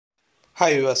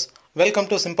Hi viewers, welcome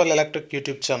to Simple Electric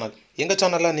YouTube channel. எங்க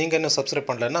சேனலை நீங்க இன்னும் சப்ஸ்கிரைப்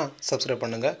பண்ணலனா சப்ஸ்கிரைப்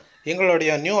பண்ணுங்க.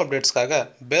 எங்களுடைய நியூ அப்டேட்ஸ்க்காக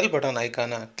பெல் பட்டன்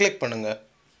ஐகானை கிளிக் பண்ணுங்க.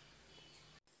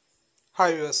 Hi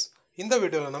viewers, இந்த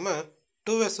வீடியோல நம்ம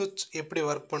 2-way switch எப்படி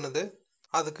வர்க் பண்ணுது,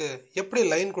 அதுக்கு எப்படி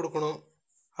லைன் கொடுக்கணும்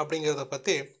அப்படிங்கறத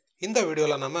பத்தி இந்த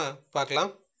வீடியோல நம்ம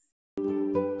பார்க்கலாம்.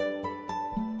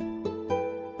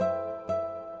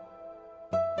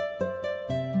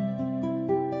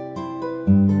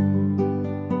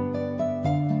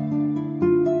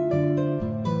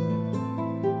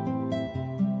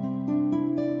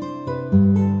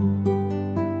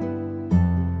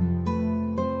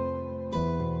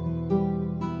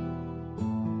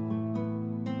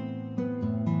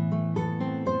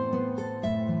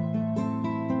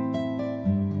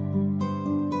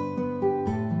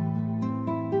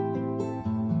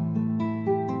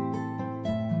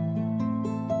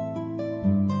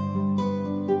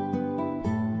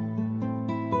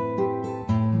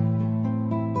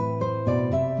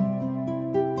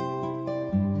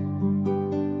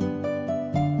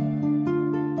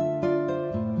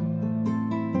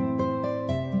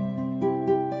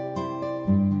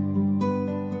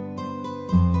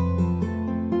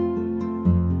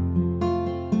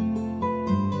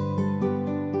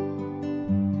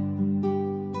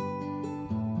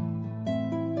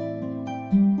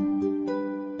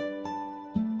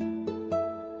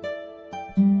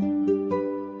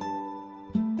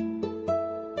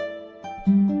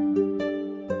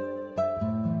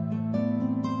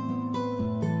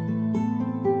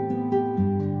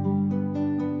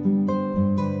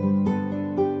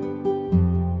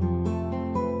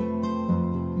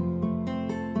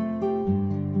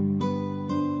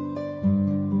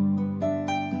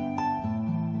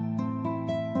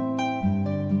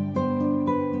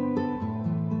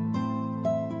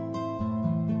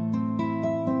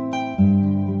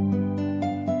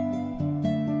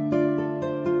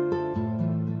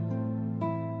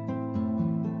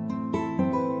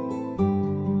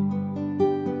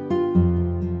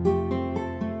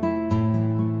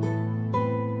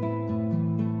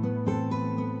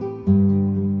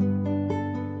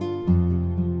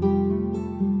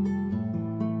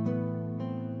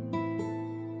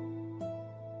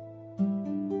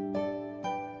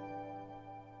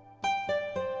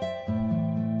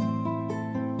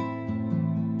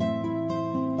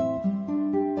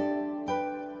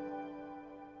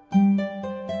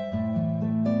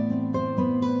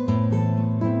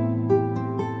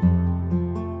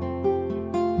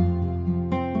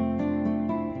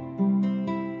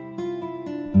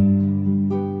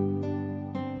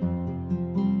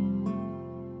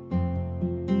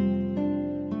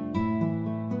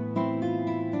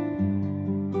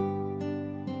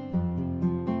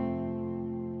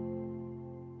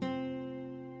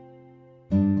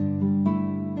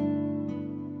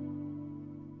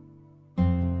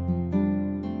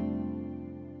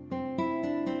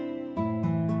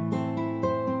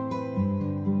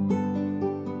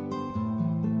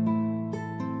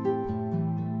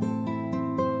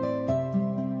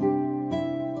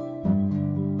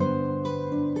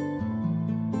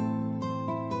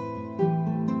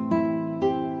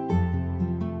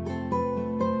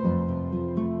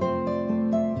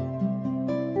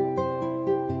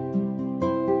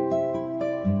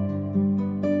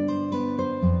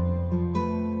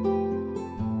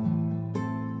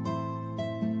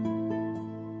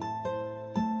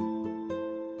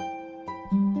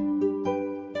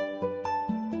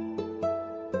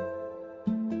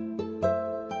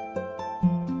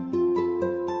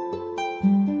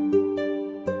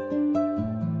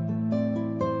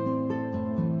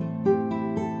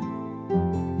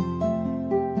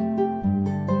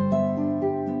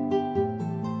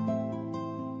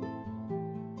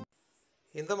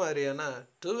 இந்த மாதிரியான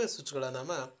 2-way switchகளை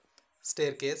நாம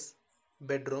staircase,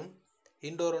 bedroom,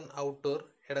 indoor and outdoor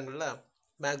இடங்கள்ல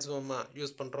மேக்ஸிமமா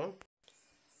யூஸ் பண்றோம்.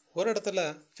 ஒரு இடத்துல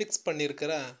ஃபிக்ஸ்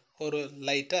பண்ணியிருக்கிற ஒரு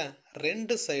லைட்டை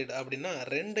ரெண்டு சைடு அப்படின்னா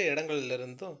ரெண்டு இடங்கள்ல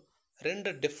இருந்தும்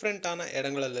ரெண்டு டிஃப்ரெண்ட்டான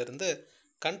இடங்கள்ல இருந்து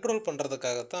கண்ட்ரோல்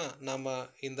பண்ணுறதுக்காகத்தான் நாம்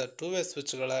இந்த 2-way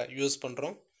switchகளை யூஸ்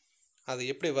பண்ணுறோம். அது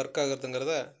எப்படி ஒர்க்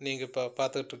ஆகுதுங்கிறத நீங்கள் இப்போ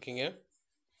பார்த்துக்கிட்டு இருக்கீங்க.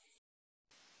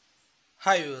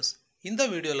 ஹாய் வியூவர்ஸ், இந்த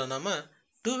வீடியோவில் நாம்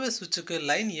 2-way switchக்கு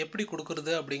லைன் எப்படி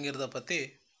கொடுக்கறது அப்படிங்கிறத பற்றி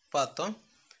பார்த்தோம்.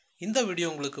 இந்த வீடியோ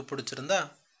உங்களுக்கு பிடிச்சிருந்தா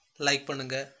லைக்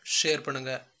பண்ணுங்கள், ஷேர்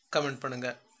பண்ணுங்கள், கமெண்ட்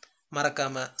பண்ணுங்கள்.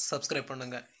 மறக்காமல் சப்ஸ்கிரைப்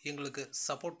பண்ணுங்கள், எங்களுக்கு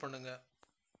சப்போர்ட் பண்ணுங்கள்.